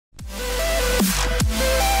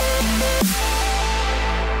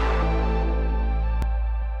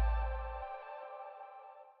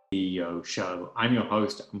CEO show. I'm your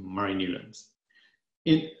host, Murray Newlands.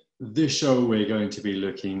 In this show, we're going to be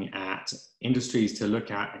looking at industries to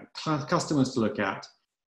look at and customers to look at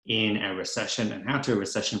in a recession and how to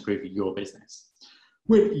recession-proof your business.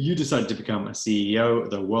 When you decide to become a CEO,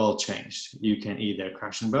 the world changed. You can either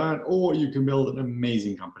crash and burn or you can build an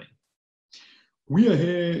amazing company. We are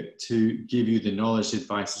here to give you the knowledge,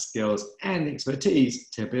 advice, skills, and expertise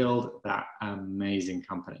to build that amazing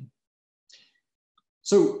company.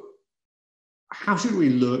 So, how should we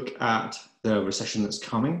look at the recession that's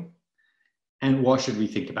coming, and what should we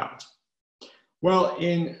think about? Well,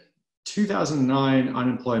 in 2009,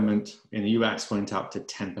 unemployment in the US went up to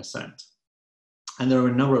 10%. And there are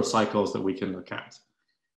a number of cycles that we can look at.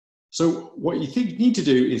 So what you need to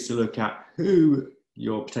do is to look at who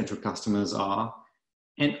your potential customers are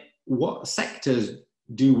and what sectors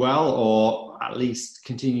do well or at least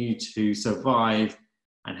continue to survive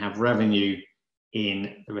and have revenue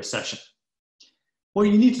in the recession. What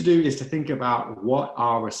you need to do is to think about what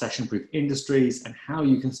are recession-proof industries and how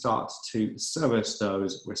you can start to service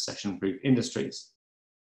those recession-proof industries.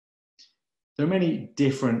 There are many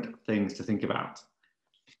different things to think about.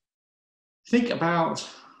 Think about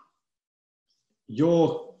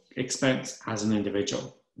your expense as an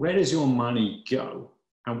individual. Where does your money go?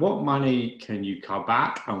 And what money can you cut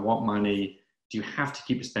back? And what money do you have to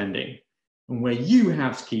keep spending? And where you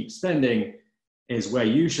have to keep spending is where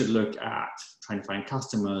you should look at trying to find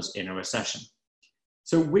customers in a recession.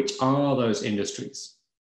 So which are those industries?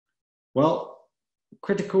 Well,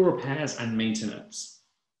 critical repairs and maintenance.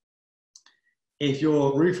 If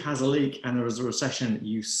your roof has a leak and there is a recession,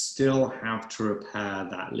 you still have to repair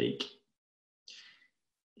that leak.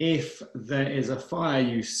 If there is a fire,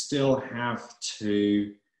 you still have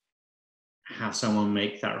to have someone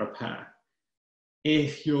make that repair.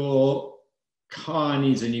 If your car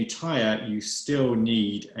needs a new tire, you still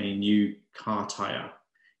need a new car tire.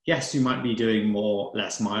 Yes, you might be doing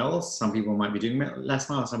less miles. Some people might be doing less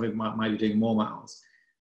miles, some people might be doing more miles.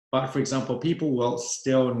 But for example, people will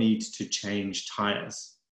still need to change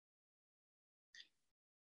tires.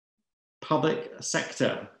 Public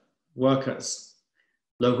sector workers,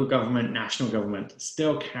 local government, national government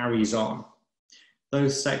still carries on.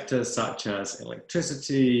 Those sectors such as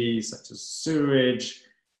electricity, such as sewage,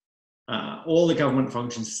 all the government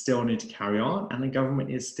functions still need to carry on, and the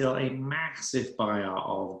government is still a massive buyer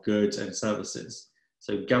of goods and services.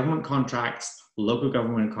 So government contracts, local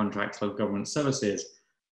government services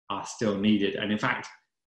are still needed. And in fact,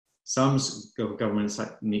 some government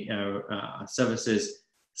services,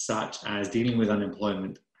 such as dealing with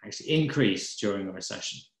unemployment, actually increase during a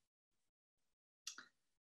recession.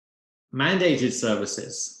 Mandated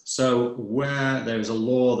services. So where there's a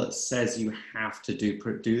law that says you have to do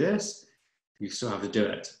this, you still have to do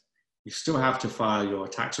it. You still have to file your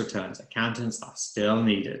tax returns. Accountants are still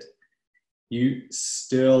needed. You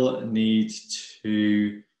still need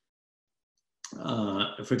to,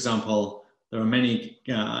 for example, there are many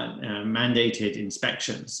mandated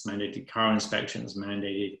inspections, mandated car inspections,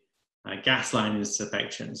 mandated gas line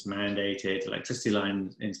inspections, mandated electricity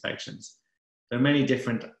line inspections. There are many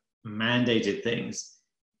different mandated things.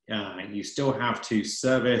 You still have to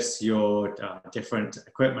service your different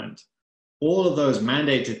equipment. All of those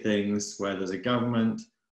mandated things, where there's a government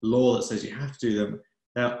law that says you have to do them,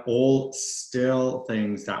 they're all still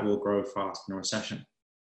things that will grow fast in a recession,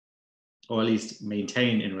 or at least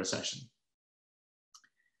maintain in a recession.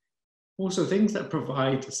 Also, things that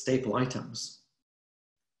provide staple items.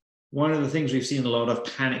 One of the things we've seen a lot of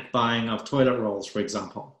panic buying of toilet rolls, for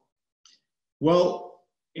example. Well,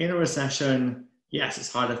 in a recession, yes,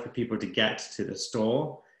 it's harder for people to get to the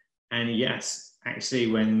store. And yes, actually,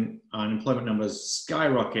 when unemployment numbers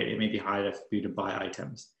skyrocket, it may be harder for you to buy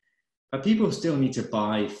items. But people still need to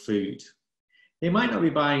buy food. They might not be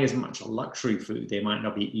buying as much luxury food. They might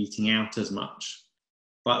not be eating out as much,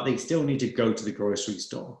 but they still need to go to the grocery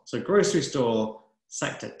store. So grocery store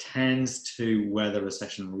sector tends to weather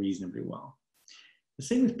recession reasonably well. The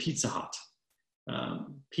same with Pizza Hut.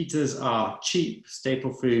 Pizzas are cheap,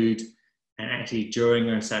 staple food, and actually during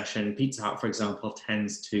a recession, Pizza Hut, for example,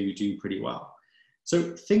 tends to do pretty well.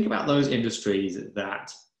 So think about those industries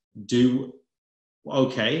that do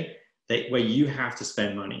okay, where you have to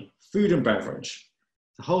spend money. Food and beverage.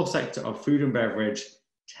 The whole sector of food and beverage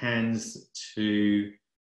tends to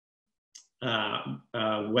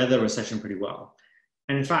weather recession pretty well.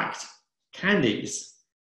 And in fact, candies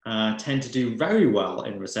tend to do very well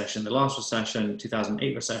in recession. The last recession,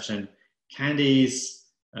 2008 recession, candies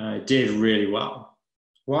did really well.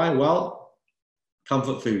 Why? Well,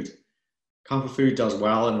 comfort food. Comfort food does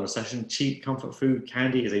well in a recession. Cheap comfort food.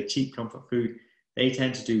 Candy is a cheap comfort food. they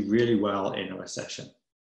tend to do really well in a recession.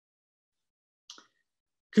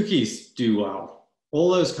 Cookies do well. All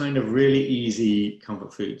those kind of really easy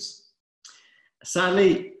comfort foods.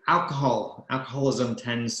 Sadly, alcoholism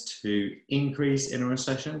tends to increase in a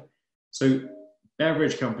recession. So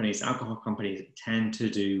beverage companies, alcohol companies tend to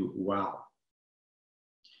do well.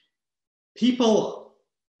 People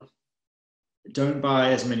don't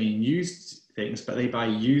buy as many new things, but they buy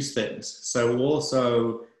used things. So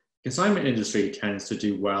also, consignment industry tends to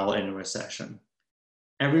do well in a recession.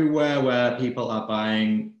 Everywhere where people are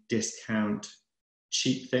buying discount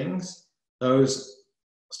cheap things, those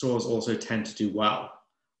stores also tend to do well.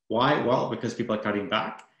 Why? Well, because people are cutting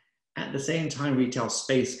back. At the same time, retail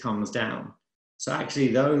space comes down. So actually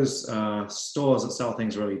those stores that sell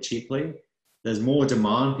things really cheaply, there's more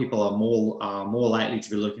demand. People are more likely to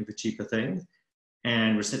be looking for cheaper things,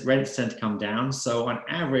 and rents tend to come down. So on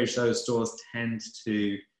average, those stores tend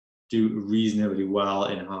to do reasonably well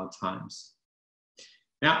in hard times.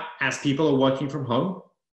 Now, as people are working from home,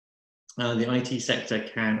 the IT sector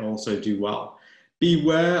can also do well.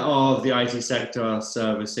 Beware of the IT sector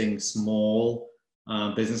servicing small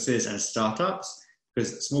businesses and startups,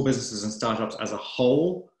 because small businesses and startups as a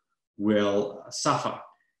whole will suffer.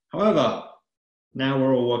 However, now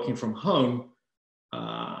we're all working from home.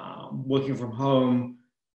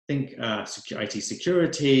 Think IT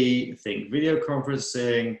security, think video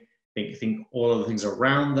conferencing, think all of the things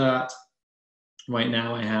around that. Right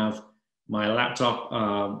now I have my laptop,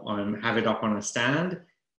 I have it up on a stand.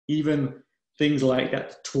 Even things like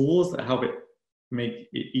that, tools that help it make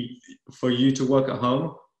it for you to work at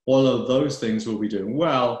home, all of those things will be doing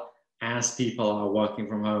well as people are working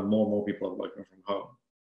from home. More and more people are working from home.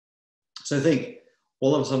 So think,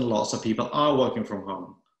 all of a sudden lots of people are working from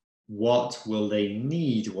home. What will they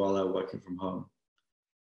need while they're working from home?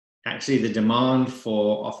 Actually, the demand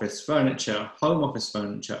for office furniture, home office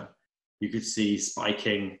furniture, you could see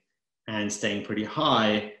spiking and staying pretty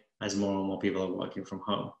high as more and more people are working from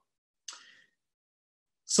home.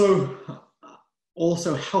 So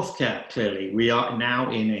also healthcare, clearly, we are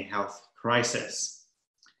now in a health crisis.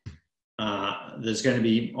 There's going to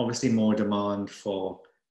be obviously more demand for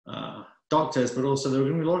doctors, but also there are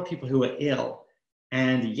going to be a lot of people who are ill.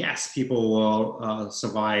 And yes, people will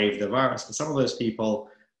survive the virus, but some of those people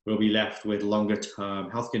will be left with longer term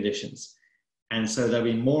health conditions. And so there'll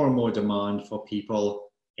be more and more demand for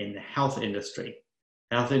people in the health industry.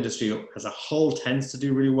 The health industry as a whole tends to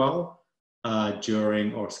do really well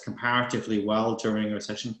during, or comparatively well during a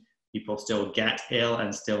recession. People still get ill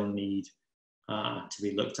and still need to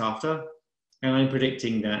be looked after. And I'm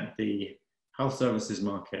predicting that the health services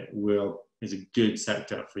market is a good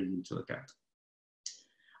sector for you to look at.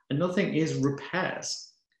 Another thing is repairs.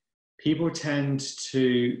 People tend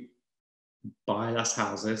to buy less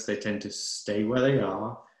houses. They tend to stay where they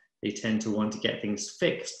are. They tend to want to get things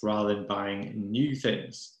fixed rather than buying new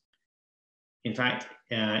things. In fact,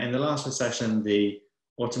 in the last recession, the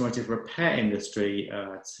automotive repair industry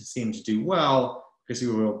seemed to do well because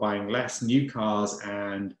we were buying less new cars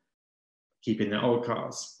and keeping their old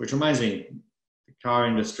cars, which reminds me, the car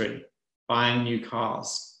industry, buying new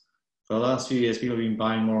cars. For the last few years, people have been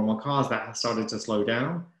buying more and more cars. That has started to slow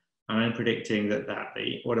down. And I'm predicting that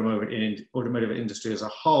the automotive industry as a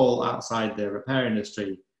whole, outside the repair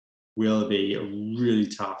industry, will be really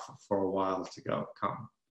tough for a while to come.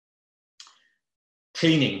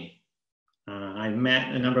 Cleaning. I've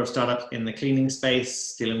met a number of startups in the cleaning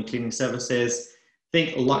space, dealing with cleaning services.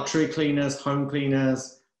 Think luxury cleaners, home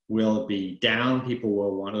cleaners will be down. People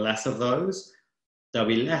will want less of those. There'll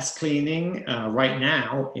be less cleaning right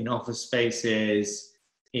now in office spaces,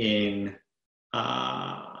 in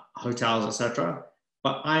hotels, etc.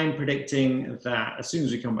 But I'm predicting that as soon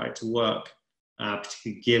as we come back to work,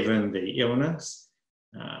 particularly given the illness,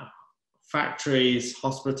 factories,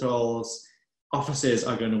 hospitals, offices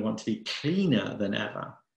are going to want to be cleaner than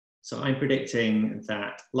ever. So I'm predicting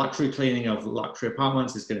that luxury cleaning of luxury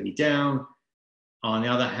apartments is going to be down. On the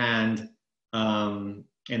other hand,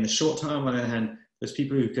 in the short term, on the other hand, those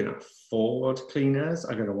people who can afford cleaners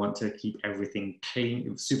are going to want to keep everything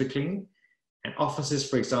clean, super clean. And offices,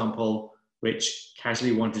 for example, which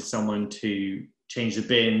casually wanted someone to change the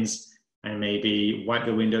bins and maybe wipe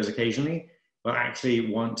the windows occasionally, will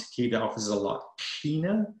actually want to keep their offices a lot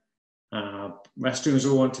cleaner. Restrooms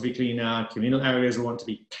will want to be cleaner, communal areas will want to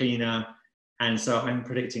be cleaner. And so I'm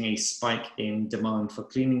predicting a spike in demand for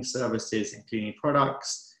cleaning services and cleaning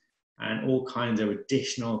products and all kinds of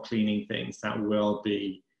additional cleaning things that will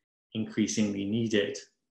be increasingly needed.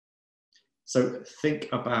 So think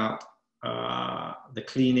about the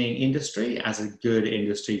cleaning industry as a good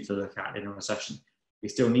industry to look at in a recession. We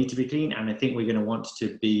still need to be clean, and I think we're going to want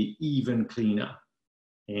to be even cleaner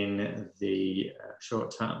in the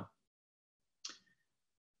short term.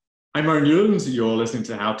 I'm Murray Newlands. You're listening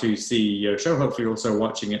to the How to CEO show. Hopefully you're also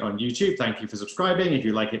watching it on YouTube. Thank you for subscribing. If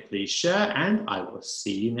you like it, please share, and I will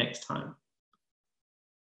see you next time.